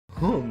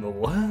On the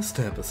last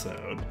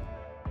episode.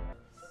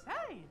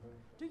 Say,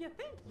 do you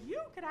think you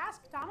could ask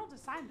Donald to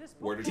sign this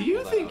book? Where did Do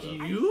you think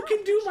you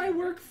can do my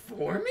work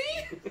for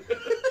me?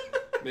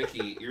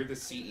 Mickey, you're the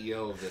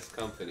CEO of this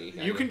company.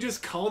 You can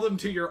just call them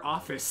to your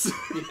office.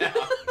 Yeah.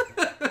 Don't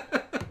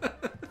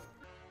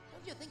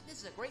you think this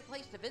is a great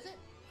place to visit?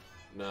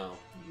 No.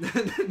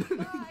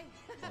 Bye.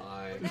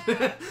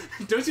 Bye.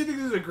 Don't you think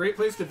this is a great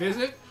place to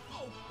visit?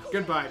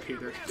 Goodbye,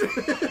 Peter.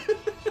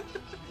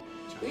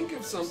 Think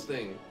of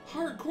something.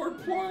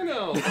 Hardcore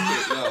porno. Okay,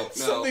 no.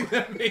 Something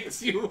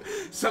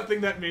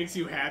that makes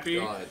you happy.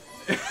 God.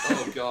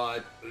 Oh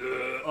God.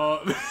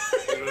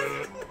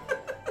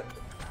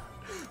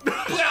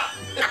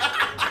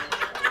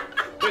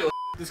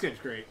 This game's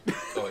great.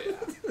 Oh yeah.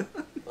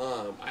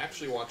 I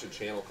actually watch a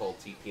channel called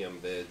TPM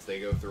Vids. They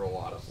go through a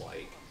lot of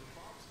like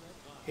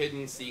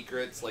hidden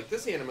secrets. Like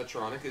this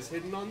animatronic is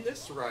hidden on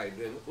this ride,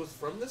 and it was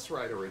from this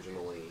ride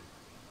originally.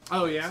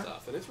 Oh yeah.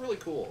 Stuff, and it's really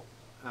cool.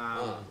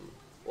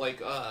 Like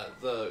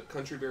the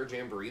Country Bear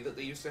Jamboree that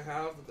they used to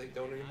have that they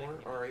don't anymore.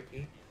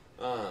 R.I.P.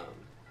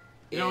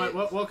 You know what?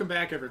 Well, welcome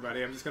back,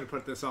 everybody. I'm just gonna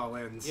put this all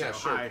in. So, Yeah,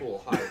 sure, hi.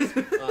 cool. Hi.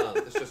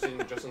 It's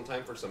just in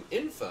time for some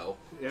info.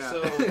 Yeah.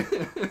 So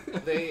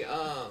they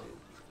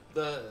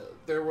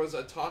there was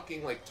a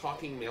talking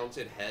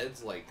mounted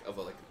heads of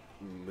a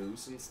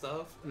moose and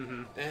stuff,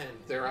 and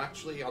they're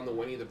actually on the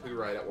Winnie the Pooh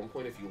ride. At one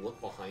point, if you look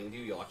behind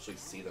you, you'll actually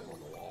see them on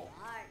the wall.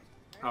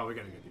 Oh, we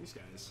gotta get these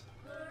guys.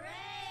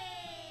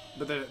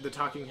 But the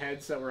talking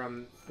heads that were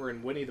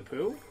in Winnie the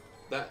Pooh?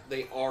 That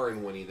they are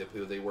in Winnie the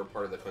Pooh. They were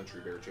part of the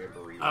Country Bear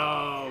Jamboree.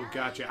 Oh,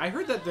 gotcha. I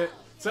heard that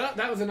so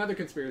that was another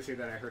conspiracy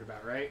that I heard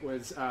about, right?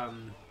 Was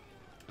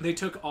they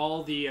took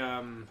all the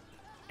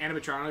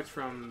animatronics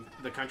from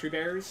the Country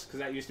Bears, because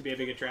that used to be a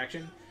big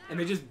attraction, and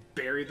they just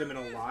buried them in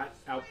a lot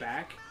out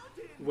back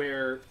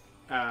where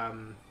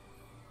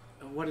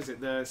what is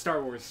it? The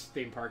Star Wars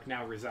theme park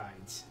now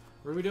resides.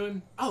 What are we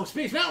doing? Oh,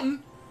 Space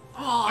Mountain!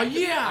 Oh,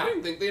 yeah! I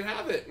didn't think they'd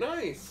have it.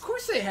 Nice. Of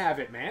course they have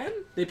it, man.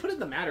 They put it in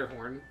the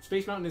Matterhorn.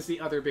 Space Mountain is the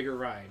other bigger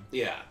ride.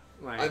 Yeah.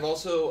 Like, I've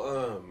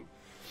also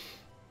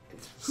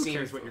who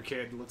cares what your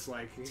kid looks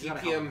like? He's gotta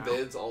help him TPM out.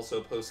 Vids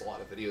also post a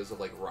lot of videos of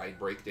ride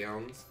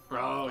breakdowns.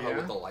 Oh yeah.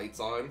 With the lights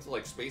on, so,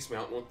 like Space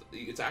Mountain.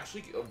 It's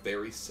actually a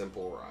very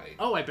simple ride.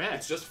 Oh, I bet.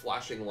 It's just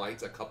flashing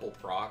lights, a couple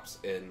props,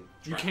 and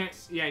you can't.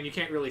 Yeah, and you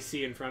can't really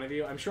see in front of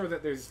you. I'm sure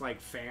that there's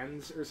like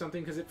fans or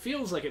something because it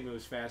feels like it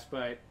moves fast,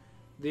 but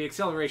the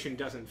acceleration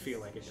doesn't feel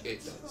like it does.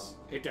 It does.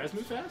 It does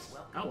move fast?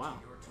 Oh wow.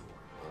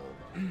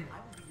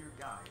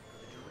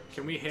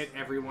 Can we hit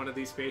every one of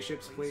these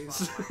spaceships,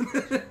 please?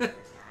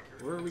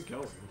 Where are we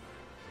going?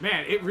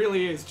 Man, it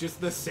really is just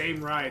the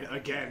same ride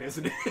again,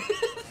 isn't it?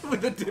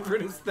 With a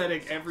different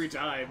aesthetic every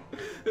time.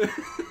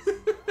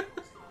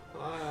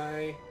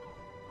 Hi.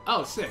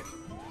 Oh, sick.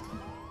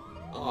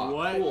 Oh,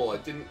 What? cool.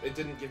 It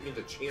didn't give me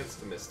the chance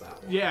to miss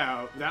that one.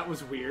 Yeah, that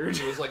was weird.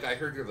 It was like, I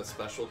heard you're the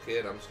special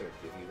kid. I'm just gonna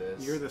give you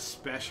this. You're the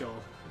special.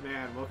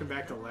 Man, welcome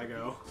back to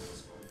Lego.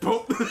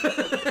 Boom!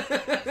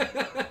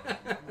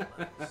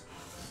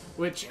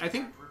 Which, I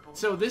think...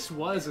 So this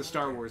was a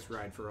Star Wars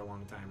ride for a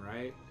long time,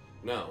 right?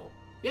 No.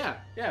 Yeah,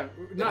 not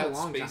It a had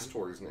long space time.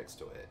 tours next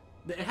to it.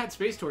 It had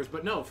space tours,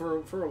 but no, for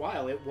a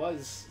while it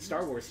was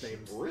Star Wars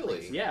themed.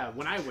 Really? Yeah,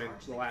 when I went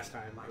the last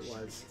time it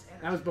was.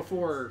 That was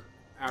before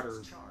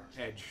Outer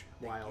Edge,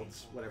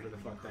 Wilds, whatever the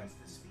fuck that.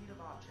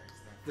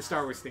 The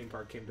Star Wars theme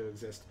park came to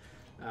exist.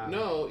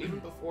 No, even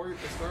before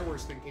the Star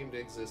Wars thing came to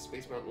exist,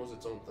 Space Mountain was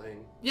its own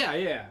thing.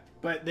 Yeah,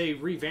 but they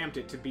revamped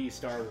it to be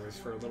Star Wars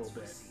for a little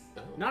bit.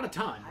 Oh. Not a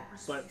ton,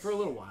 but for a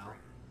little while.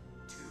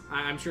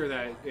 I'm sure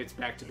that it's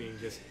back to being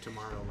just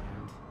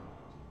Tomorrowland,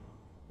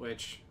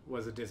 which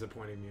was a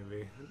disappointing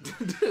movie.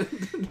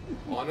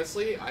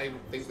 Honestly, I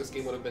think this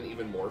game would have been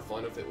even more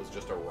fun if it was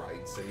just a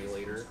ride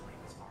simulator.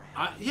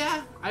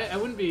 Yeah, I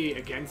wouldn't be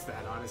against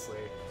that, honestly.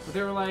 But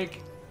they were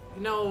like,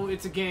 no,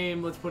 it's a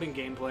game, let's put in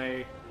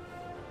gameplay.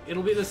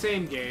 It'll be the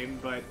same game,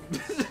 but...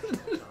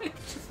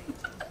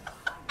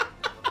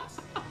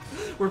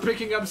 We're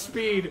picking up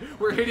speed.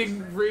 We're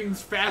hitting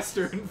rings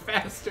faster and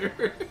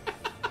faster.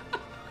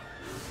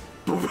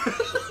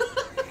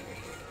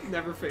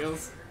 Never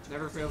fails.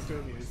 Never fails to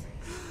amuse.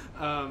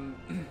 Oh,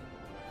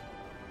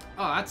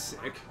 that's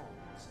sick.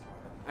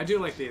 I do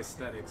like the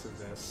aesthetics of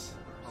this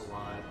a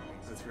lot.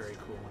 That's very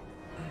cool.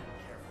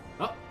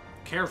 Oh,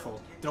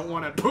 careful. Don't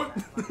want to put...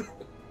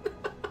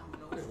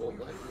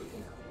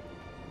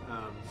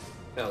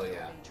 Hell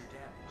yeah.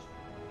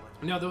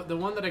 No, the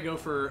one that I go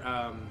for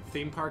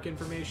theme park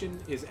information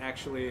is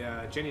actually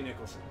Jenny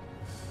Nicholson.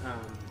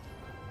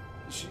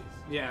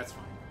 Yeah, it's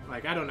fine.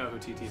 Like, I don't know who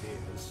TTV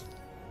is,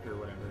 or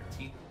whatever.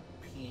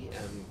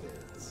 TPM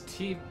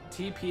Vids.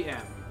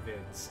 TPM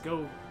Vids.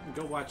 Go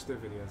watch their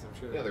videos, I'm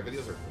sure. Yeah, their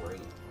videos are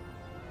great.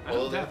 I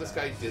Although don't they have doubt this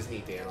guy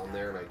Disney Dan on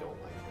there, and I don't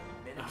like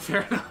him. Oh,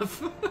 fair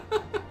enough.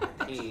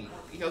 He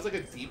has like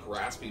a deep,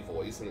 raspy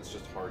voice, and it's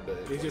just hard to...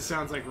 He just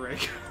sounds like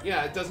Rick.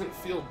 Yeah, it doesn't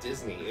feel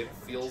Disney. It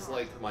feels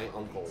like my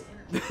uncle.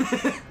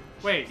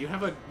 Wait, you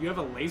have a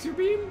laser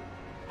beam?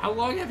 How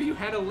long have you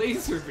had a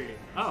laser beam?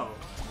 Oh.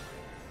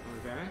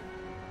 Okay.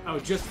 Oh,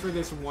 just for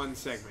this one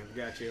segment.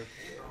 Got you.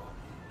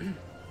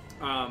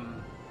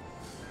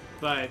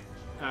 But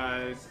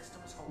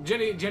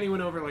Jenny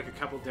went over like a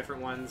couple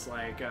different ones.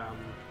 Like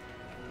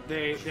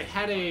they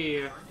had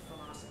an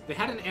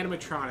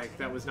animatronic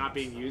that was not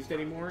being used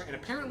anymore, and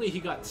apparently he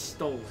got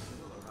stolen.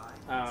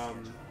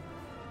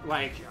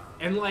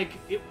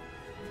 It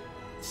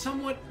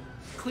somewhat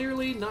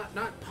clearly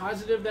not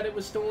positive that it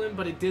was stolen,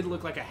 but it did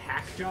look like a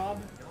hack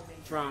job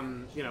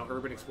from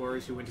urban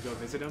explorers who went to go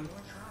visit him.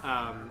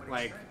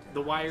 Like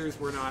the wires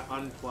were not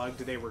unplugged;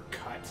 they were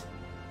cut,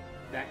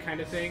 that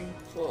kind of thing.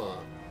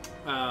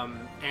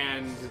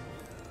 And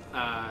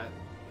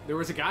there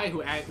was a guy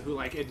who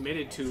like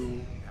admitted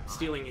to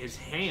stealing his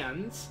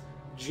hands,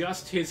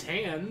 just his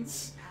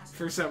hands,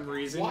 for some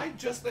reason. Why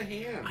just the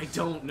hands? I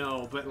don't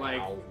know, but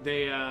like Ow.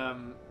 they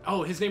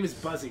oh, his name is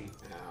Buzzy.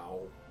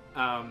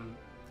 Ow.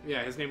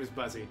 Yeah, his name is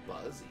Buzzy.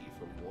 Buzzy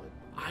from what?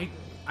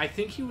 I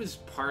think he was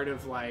part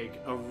of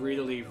like a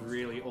really,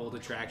 really old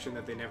attraction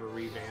that they never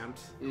revamped.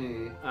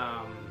 Dude,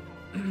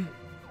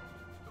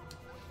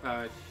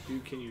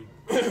 can you?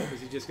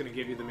 Is he just gonna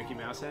give you the Mickey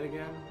Mouse head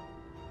again?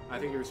 I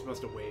think you were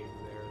supposed to wave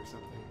there or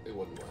something. It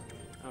wouldn't let me.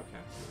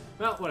 Okay.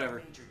 Well,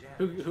 whatever.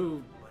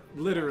 Who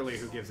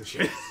gives a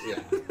shit?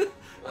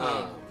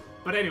 Yeah.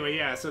 But anyway,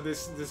 yeah. So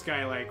this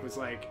guy like was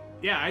like,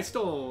 yeah, I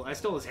stole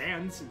his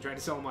hands and tried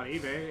to sell them on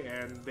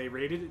eBay, and they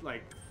raided it.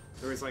 Like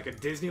there was like a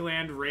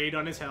Disneyland raid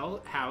on his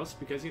house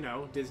because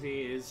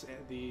Disney is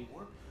the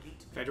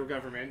federal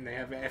government and they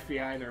have the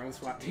FBI and their own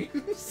SWAT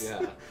teams.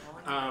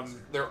 Yeah.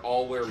 They're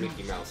all wear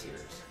Mickey Mouse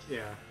ears.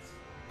 Yeah.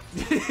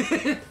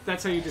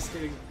 That's how you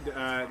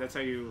that's how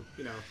you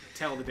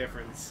tell the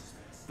difference.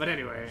 But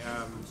anyway,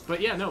 but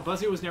yeah, no,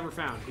 Buzzy was never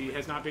found. He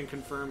has not been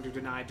confirmed or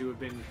denied to have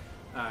been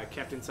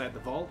kept inside the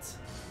vault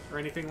or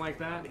anything like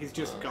that. He's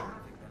just gone.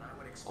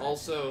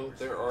 Also,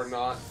 there are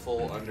not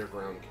full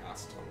underground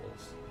cast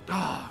tunnels.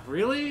 Ah,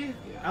 really?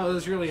 Yeah. I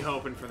was really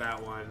hoping for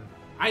that one.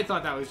 I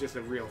thought that was just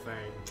a real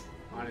thing,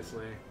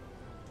 honestly.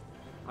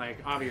 Like,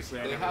 obviously,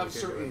 I They never have looked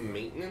into certain it.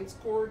 maintenance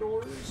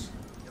corridors,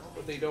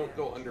 but they don't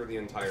go under the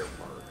entire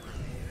park.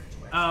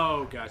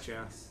 Oh,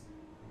 gotcha.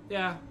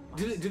 Yeah.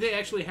 Do they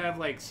actually have,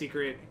 like,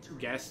 secret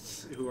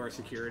guests who are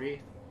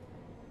security?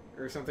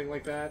 Or something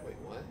like that? Wait,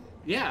 what?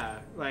 Yeah,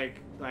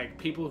 like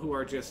people who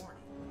are just...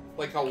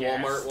 Like how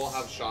Guests. Walmart will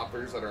have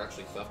shoppers that are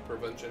actually theft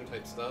prevention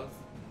type stuff.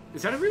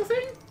 Is that a real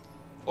thing?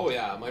 Oh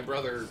yeah, my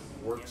brother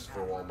works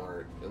for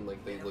Walmart, and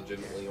like they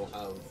legitimately will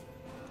have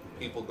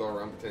people go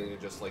around pretending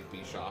to just like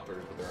be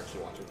shoppers, but they're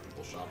actually watching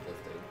people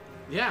shoplifting.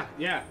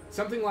 Yeah,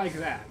 something like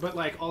that. But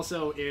like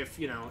also if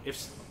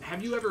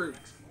have you ever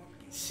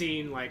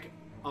seen like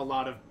a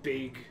lot of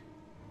big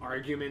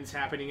arguments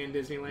happening in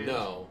Disneyland?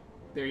 No.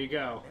 There you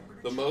go.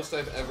 The most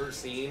I've ever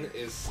seen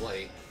is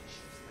like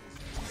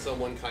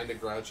someone kind of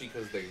grouchy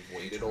because they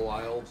waited a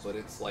while, but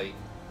it's like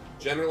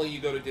generally you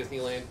go to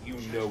Disneyland,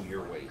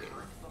 you're waiting.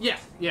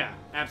 Yeah,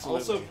 absolutely.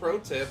 Also, pro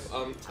tip,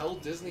 tell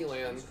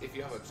Disneyland, if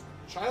you have a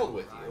child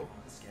with you,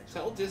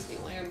 tell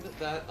Disneyland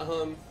that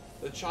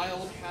the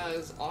child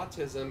has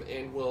autism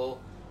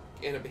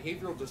and a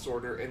behavioral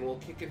disorder and will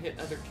kick and hit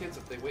other kids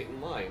if they wait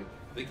in line.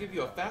 They give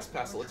you a fast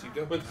pass that lets you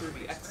go in through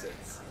the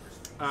exits.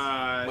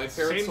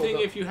 Same told thing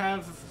them- if you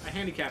have a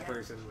handicapped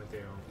person with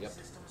you. Yep.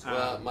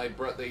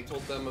 They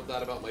told them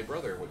that about my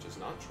brother, which is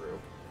not true.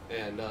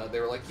 And they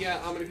were like,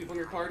 yeah, how many people in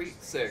your party?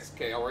 6.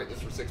 Okay, I'll write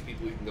this for 6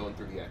 people. You can go in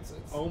through the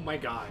exits. Oh my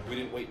god. We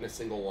didn't wait in a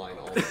single line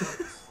all the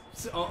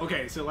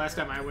time. So last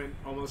time I went,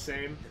 almost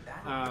same.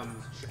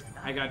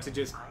 I got to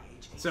just...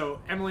 So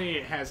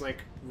Emily has like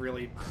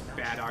really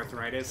bad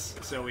arthritis,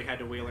 so we had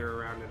to wheel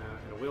her around in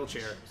a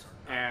wheelchair.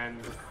 And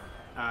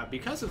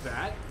because of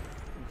that,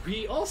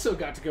 we also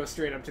got to go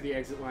straight up to the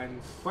exit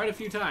line quite a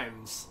few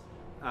times.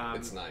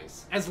 It's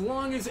nice. As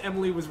long as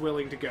Emily was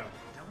willing to go.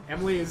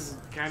 Emily is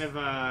kind of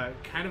a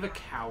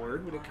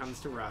coward when it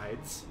comes to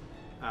rides.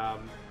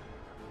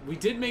 We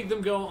did make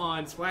them go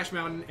on Splash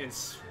Mountain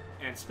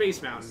and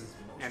Space Mountain,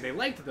 and they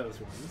liked those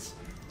ones,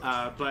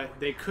 but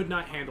they could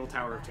not handle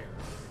Tower of Terror.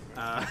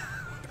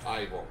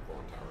 I won't go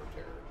on Tower of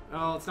Terror.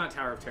 Oh, it's not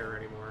Tower of Terror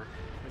anymore,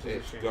 which is a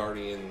It's shame.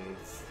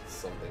 Guardians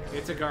something.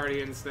 It's a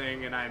Guardians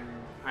thing, and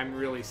I'm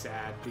really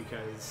sad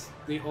because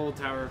the old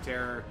Tower of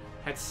Terror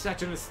had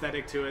such an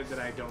aesthetic to it that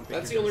I don't think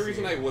That's the you're only gonna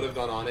reason see I it. would have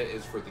gone on it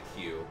is for the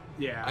queue.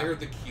 Yeah. I heard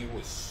the queue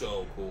was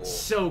so cool.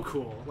 So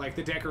cool. Like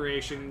the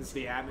decorations,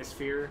 the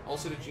atmosphere.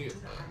 Also, did you?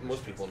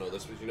 Most people know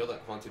this, but you know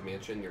that Haunted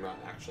Mansion? You're not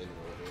actually in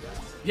the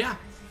elevator. Yeah.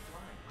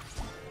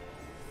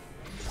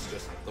 It's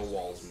just the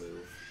walls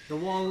move.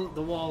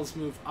 The walls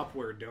move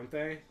upward, don't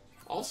they?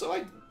 Also,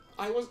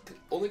 I was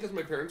only because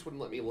my parents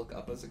wouldn't let me look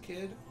up as a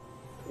kid.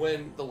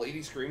 When the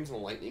lady screams and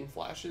the lightning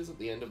flashes at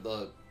the end of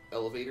the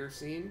elevator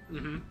scene,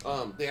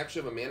 they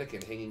actually have a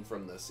mannequin hanging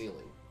from the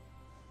ceiling.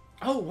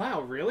 Oh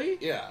wow, really?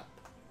 Yeah.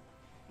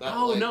 That,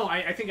 Oh like- no,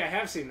 I think I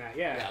have seen that.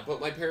 Yeah. Yeah,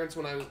 but my parents,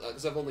 when I was,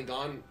 because I've only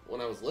gone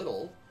when I was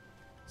little,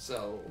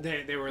 so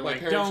They were My like,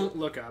 parents don't were-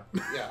 look up.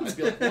 yeah, I'd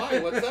be like, why?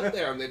 What's up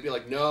there? And they'd be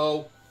like,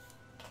 no.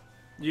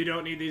 You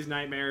don't need these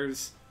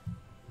nightmares.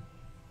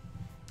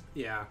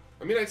 Yeah.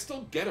 I mean, I'd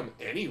still get him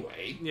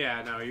anyway.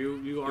 Yeah, no,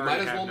 you already might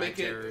as have well night make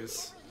it-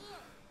 terrors.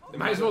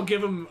 Might as well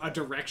give him a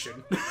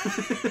direction.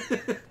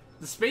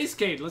 The Space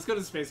Cade. Let's go to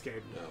the Space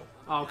Cade. No.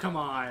 Oh, come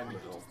on.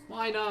 No.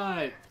 Why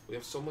not? We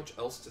have so much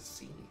else to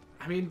see.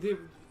 I mean,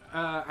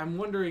 I'm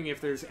wondering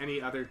if there's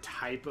any other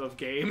type of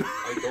game.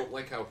 I don't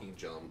like how he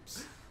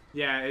jumps.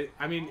 Yeah,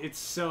 I mean, it's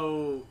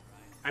so...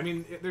 I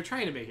mean, they're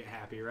trying to make it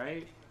happy,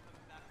 right?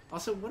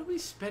 Also, what do we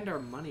spend our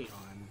money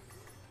on?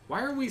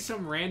 Why are we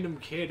some random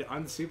kid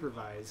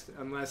unsupervised?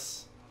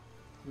 Unless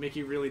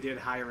Mickey really did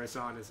hire us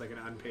on as like an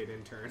unpaid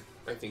intern.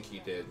 I think he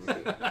did.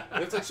 And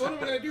it's like, so what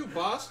am I gonna do,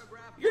 boss?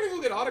 You're gonna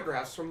go get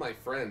autographs from my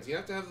friends. You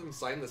have to have them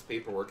sign this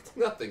paperwork. It's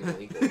nothing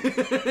legal.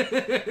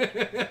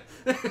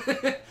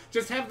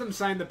 Just have them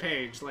sign the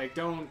page. Like,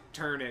 don't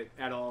turn it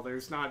at all.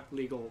 There's not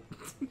legal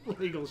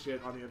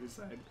shit on the other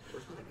side.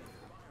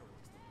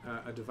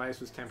 A device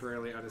was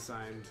temporarily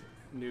unassigned.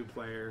 New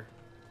player.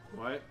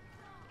 What?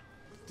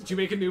 Did you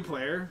make a new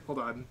player? Hold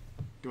on.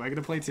 Do I get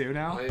to play too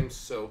now? I am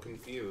so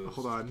confused.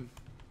 Hold on.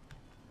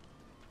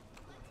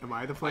 Am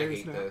I the I player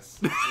hate now?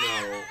 this. No.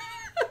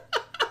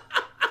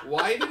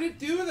 Why did it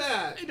do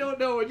that? I don't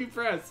know what you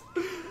press.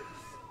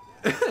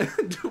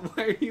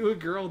 Why are you a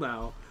girl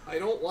now? I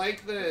don't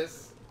like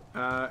this.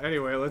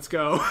 Anyway, let's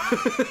go.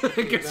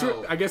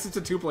 No. I guess it's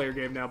a two-player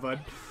game now, bud.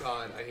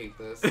 God, I hate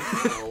this.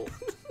 No.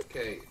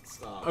 Okay,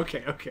 stop.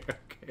 Okay.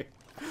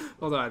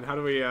 Hold on. How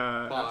do we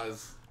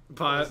Pause.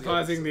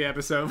 pausing the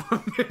episode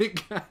 1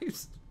 minute,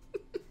 guys.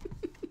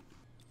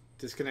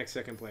 Disconnect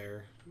second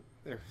player.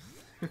 There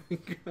we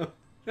go.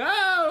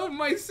 Oh,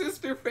 my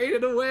sister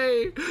faded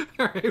away.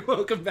 All right,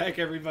 welcome back,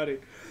 everybody.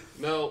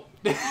 No.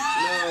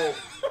 No.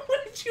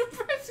 What did you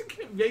press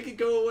again? Make it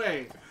go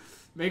away.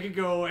 Make it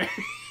go away.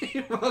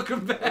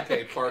 Welcome back.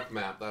 Okay, park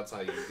map. That's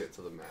how you get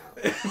to the map.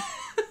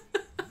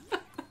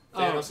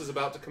 Thanos is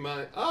about to come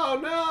out. Oh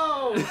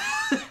no!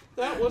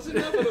 That was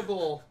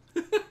inevitable.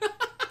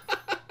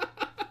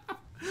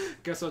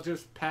 Guess I'll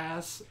just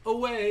pass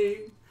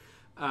away.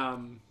 All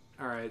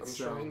right. I'm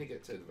so trying to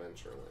get to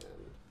Adventureland.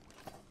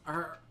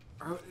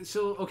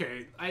 So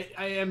okay, I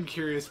am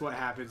curious what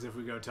happens if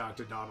we go talk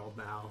to Donald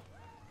now.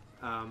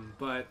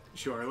 But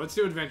sure, let's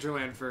do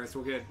Adventureland first.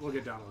 We'll get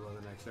Donald on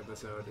the next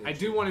episode. I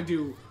do want to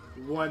do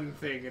one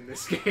thing in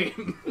this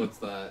game. What's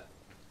that?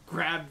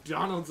 Grab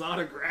Donald's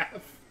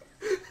autograph.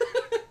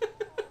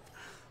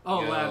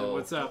 Oh, Yo. Aladdin,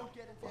 what's up?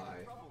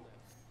 Bye.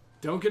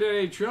 Don't get in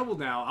any trouble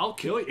now. I'll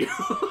kill you.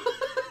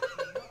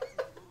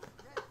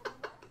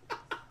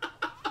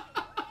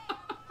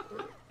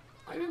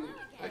 I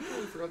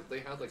totally forgot that they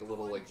had like a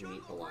little like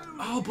meat line.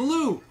 Oh,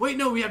 Baloo! Wait,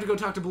 no, we have to go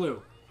talk to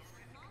Baloo.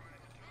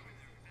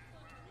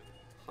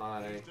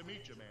 Hi. Nice to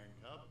meet you, man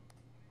cub.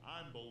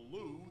 I'm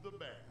Baloo the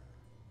bear.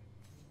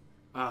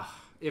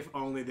 If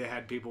only they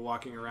had people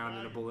walking around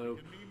in a Baloo.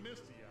 Can be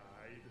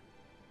misty-eyed.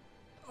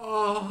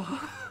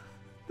 Oh,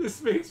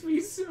 this makes me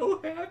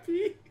so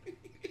happy.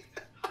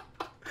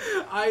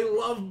 I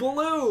love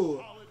Baloo.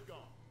 Solid gone.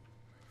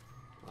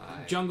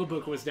 Hi. Jungle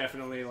Book was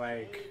definitely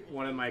like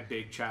one of my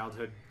big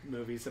childhood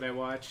movies that I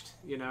watched,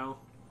 you know?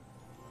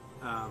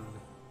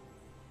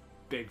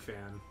 Big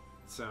fan.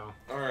 So,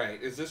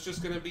 Alright, is this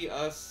just gonna be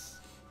us?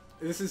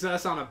 this is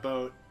us on a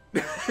boat.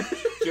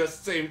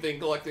 Just same thing,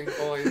 collecting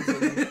coins and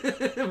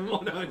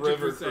 100%.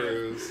 river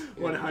cruise.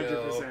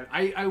 100%.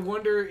 I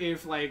wonder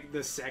if like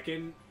the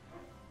second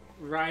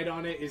ride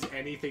on it is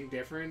anything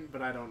different,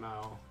 but I don't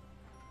know.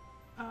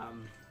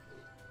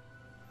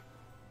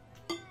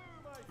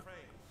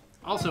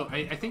 Also,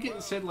 I think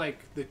it said like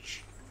the.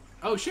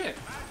 Oh shit!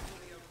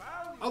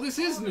 Oh, this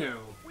is new.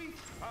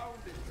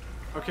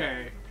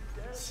 Okay,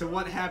 so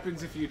what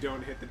happens if you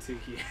don't hit the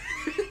tiki?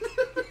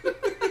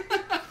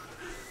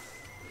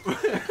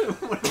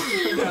 What if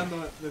you turn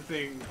down the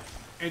thing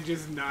and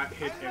just not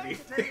hit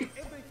anything?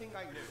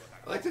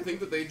 I like to think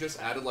that they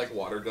just added like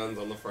water guns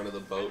on the front of the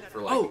boat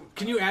for like. Oh,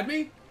 can you add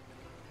me?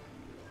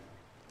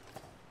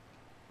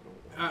 I don't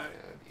want to add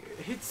you.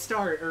 Hit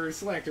start or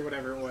select or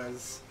whatever it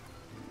was.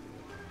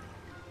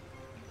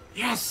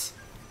 Yes!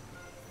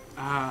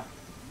 Hold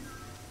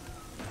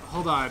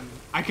on.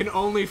 I can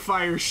only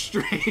fire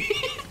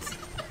straight.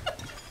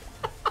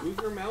 Move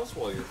your mouse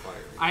while you're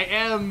firing. I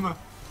am.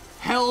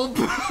 Help!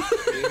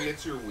 Maybe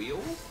it's your wheel?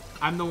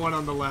 I'm the one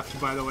on the left,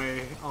 by the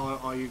way,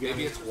 all you guys.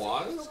 Maybe it's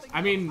Waz?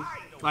 I mean,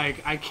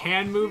 like, I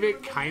can move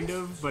it, kind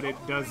of, but it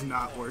does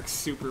not work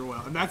super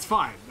well. And that's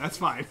fine. That's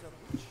fine.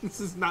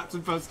 This is not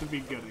supposed to be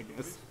good, I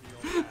guess.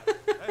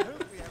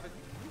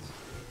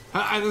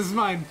 This is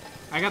mine.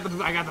 I got the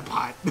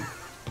pot.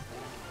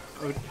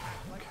 Oh, god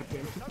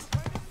damn it.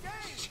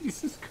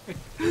 Jesus Christ.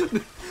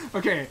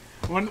 Okay,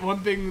 one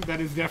thing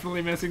that is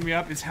definitely messing me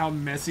up is how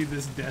messy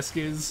this desk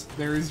is.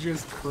 There is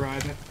just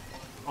crud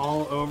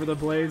all over the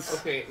place.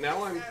 Okay,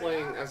 now I'm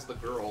playing as the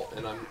girl,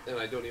 and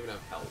I don't even have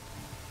help.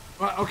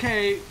 Well,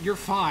 okay, you're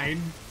fine.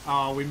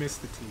 Oh, we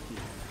missed the tiki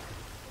head.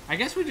 I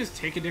guess we just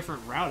take a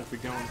different route if we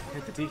don't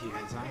hit the tiki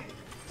heads,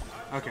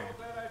 huh? Okay.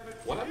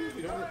 What happens if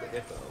we don't hit the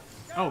hippo?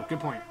 Oh, good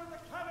point.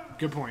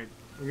 Good point.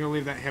 We're gonna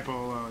leave that hippo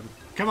alone.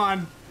 Come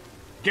on!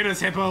 Get us,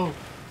 hippo!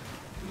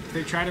 If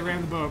they try to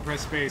ram the boat,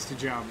 press space to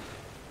jump.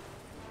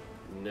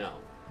 No.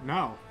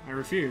 No, I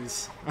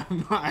refuse.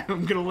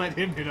 I'm gonna let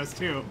him hit us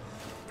too.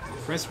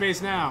 Press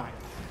space now.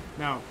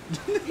 No.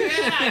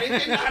 Yeah, I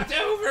get knocked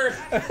over.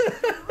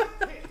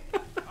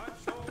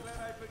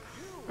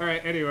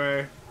 Alright,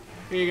 anyway.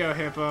 Here you go,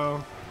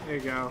 Hippo. There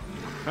you go.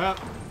 Oh,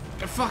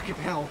 fucking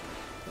hell.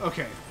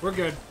 Okay, we're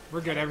good.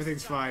 We're good.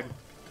 Everything's fine.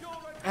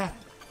 Ah.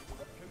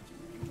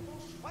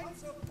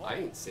 I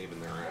ain't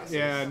saving their asses.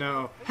 Yeah,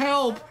 no.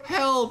 Help!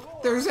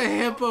 Help! There's a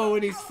hippo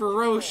and he's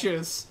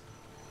ferocious.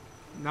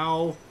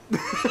 No.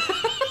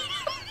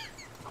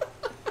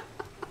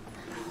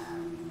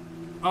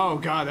 Oh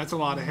god, that's a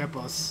lot of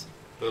hippos.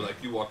 They're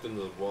like, you walked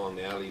into the wrong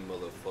alley,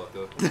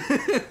 motherfucker.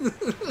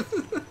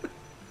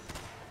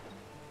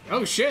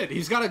 Oh shit,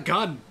 he's got a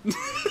gun.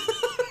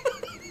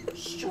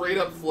 Straight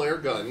up flare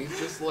gun. He's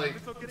just like...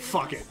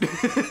 Fuck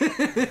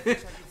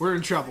it. We're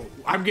in trouble.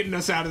 I'm getting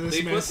us out of this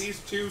They mess. put these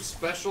two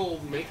special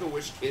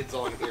Make-A-Wish kids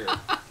on here.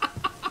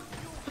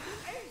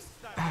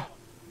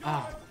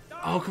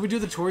 Oh, can we do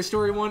the Toy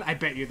Story one? I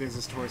bet you there's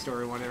this Toy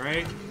Story one,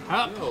 right?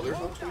 Oh, No, there's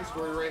no Toy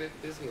Story right at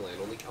Disneyland.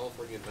 Only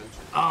California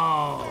Adventure.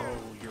 oh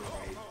you're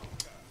right.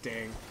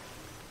 Dang.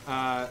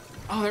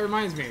 Oh, that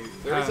reminds me.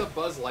 There's a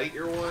Buzz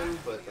Lightyear one,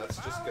 but that's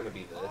just gonna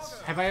be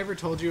this. Have I ever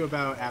told you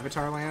about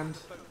Avatar Land?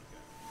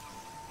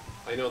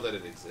 I know that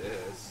it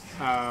exists.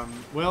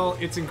 Well,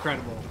 it's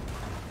incredible.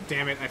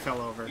 Damn it, I fell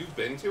over. You've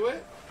been to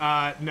it?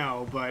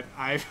 No, but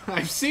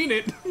I've seen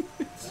it.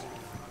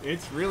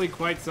 It's really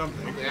quite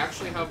something. They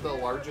actually have the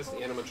largest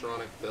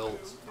animatronic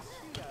built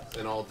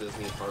in all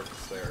Disney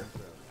parks there.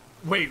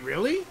 Wait,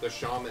 really? The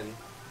Shaman.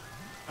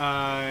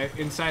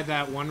 Inside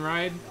that one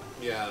ride?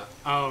 Yeah.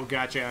 Oh,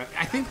 gotcha.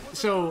 I think,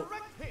 so,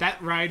 that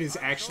ride is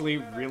actually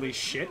really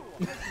shit.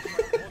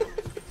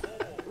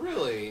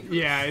 Really?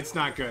 Yeah, it's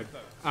not good.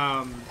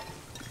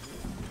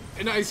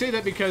 And I say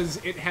that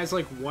because it has,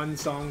 like, one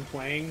song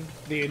playing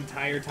the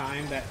entire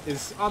time that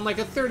is on, like,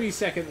 a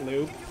 30-second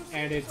loop,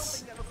 and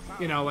it's,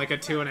 you know, like a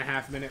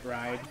 2.5-minute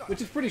ride,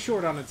 which is pretty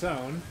short on its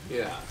own.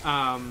 Yeah.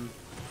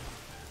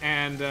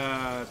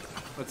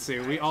 Let's see,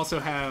 we also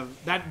have,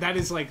 that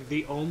is, like,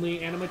 the only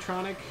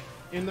animatronic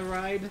in the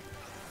ride.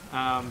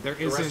 There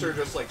The rest are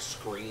just, like,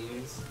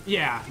 screens.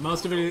 Yeah,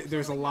 most of it,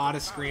 there's a lot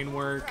of screen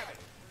work.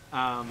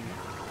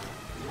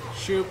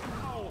 Shoot.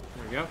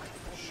 There we go.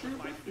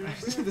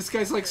 This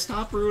guy's like,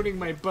 stop ruining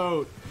my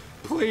boat.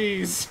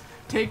 Please,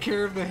 take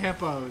care of the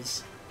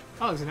hippos.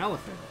 Oh, there's an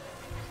elephant.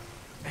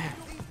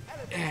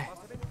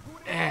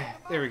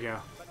 There we go.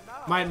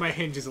 My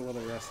hinge is a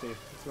little rusty.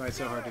 That's why it's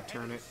so hard to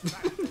turn it.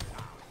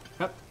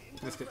 Oh,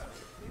 missed it.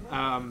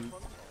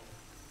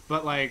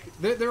 But like,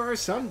 there are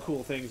some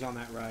cool things on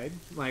that ride.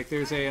 Like,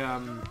 there's a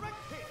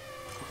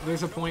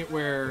point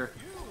where,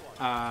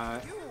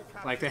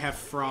 like, they have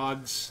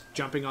frogs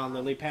jumping on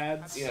lily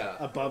pads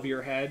above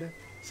your head,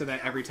 so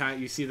that every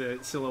time you see the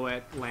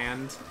silhouette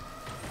land.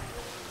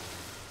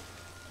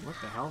 What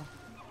the hell?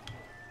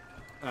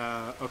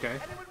 Okay.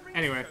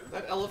 Anyway.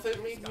 That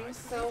elephant made me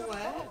so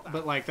wet.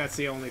 But, like, that's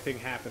the only thing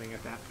happening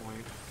at that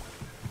point.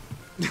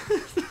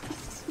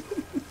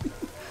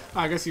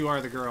 I guess you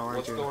are the girl,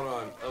 aren't you? What's going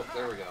on? Oh,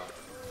 there we go.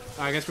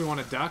 I guess we want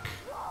to duck?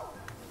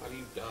 How do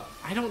you duck?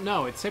 I don't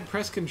know. It said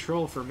press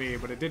control for me,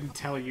 but it didn't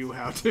tell you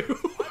how to.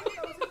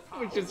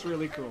 Which is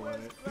really cool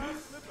in it.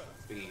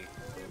 B.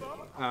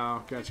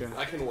 Oh, gotcha.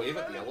 I can wave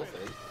at the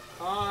elephant.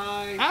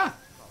 Hi. Ah!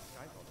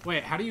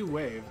 Wait, how do you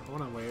wave? I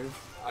want to wave.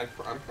 I'm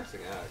pressing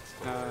X.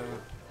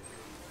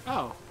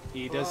 Oh,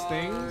 E does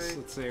things.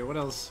 Let's see, what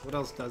else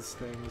does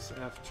things?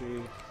 F, G.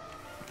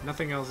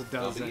 Nothing else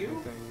does W?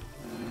 anything.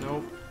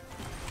 Nope.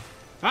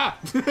 Ah!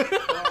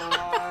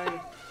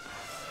 Hi.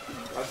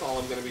 That's all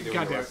I'm gonna be doing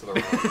the rest of the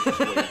ride. Just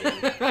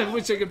waving. I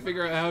wish I could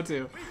figure out how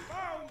to.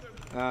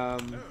 I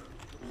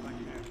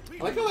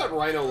like how that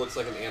rhino looks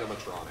like an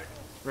animatronic.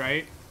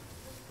 Right?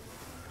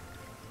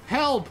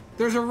 Help!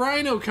 There's a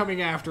rhino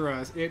coming after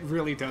us! It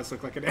really does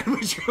look like an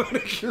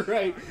animatronic, you're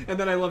right. And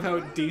then I love how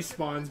it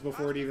despawns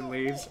before it even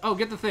leaves. Oh,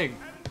 get the thing.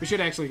 We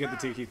should actually get the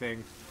tiki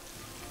thing.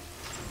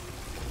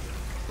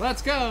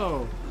 Let's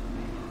go!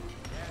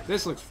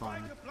 This looks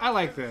fun. I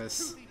like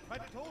this.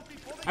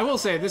 I will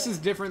say, this is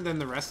different than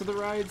the rest of the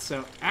ride,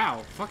 so...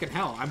 Ow! Fucking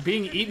hell. I'm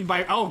being eaten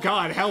by... Oh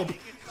god, help!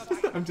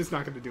 I'm just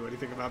not gonna do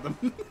anything about them.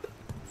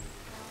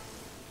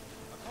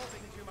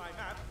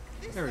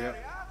 There we go.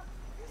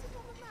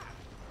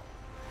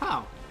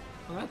 Oh.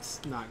 Well,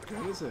 that's not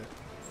good, is it?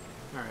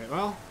 Alright,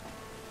 well...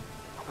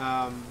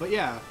 but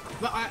yeah.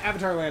 But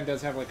Avatar Land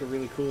does have, like, a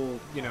really cool,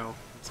 you know...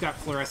 It's got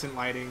fluorescent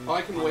lighting. Oh,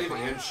 I can wave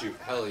and shoot.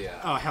 Hell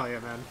yeah. Oh, hell yeah,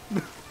 man.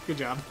 Good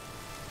job.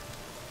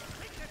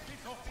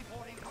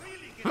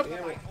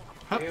 Damn it.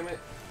 Damn it.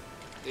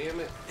 Damn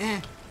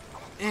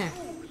it.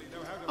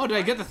 Oh, did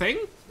I get the thing?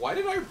 Why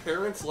did our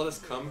parents let us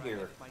come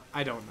here?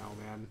 I don't know,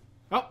 man.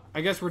 Oh,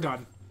 I guess we're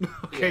done.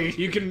 Okay,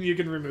 Yeah. you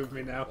can remove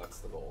me now. That's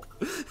the goal.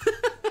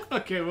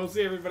 Okay, we'll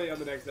see everybody on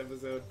the next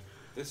episode.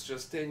 This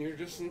just in, you're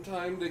just in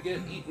time to get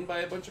eaten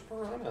by a bunch of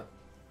piranha.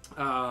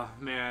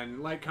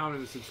 Man, like, comment,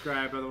 and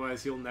subscribe,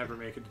 otherwise you'll never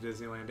make it to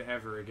Disneyland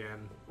ever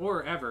again.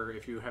 Or ever,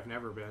 if you have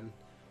never been.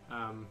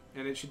 And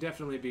it should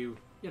definitely be,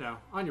 you know,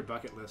 on your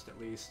bucket list at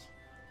least.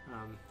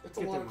 It's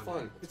a lot of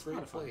fun. It's a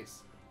great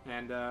place.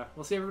 And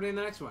we'll see everybody in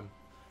the next one.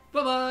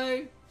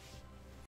 Bye-bye!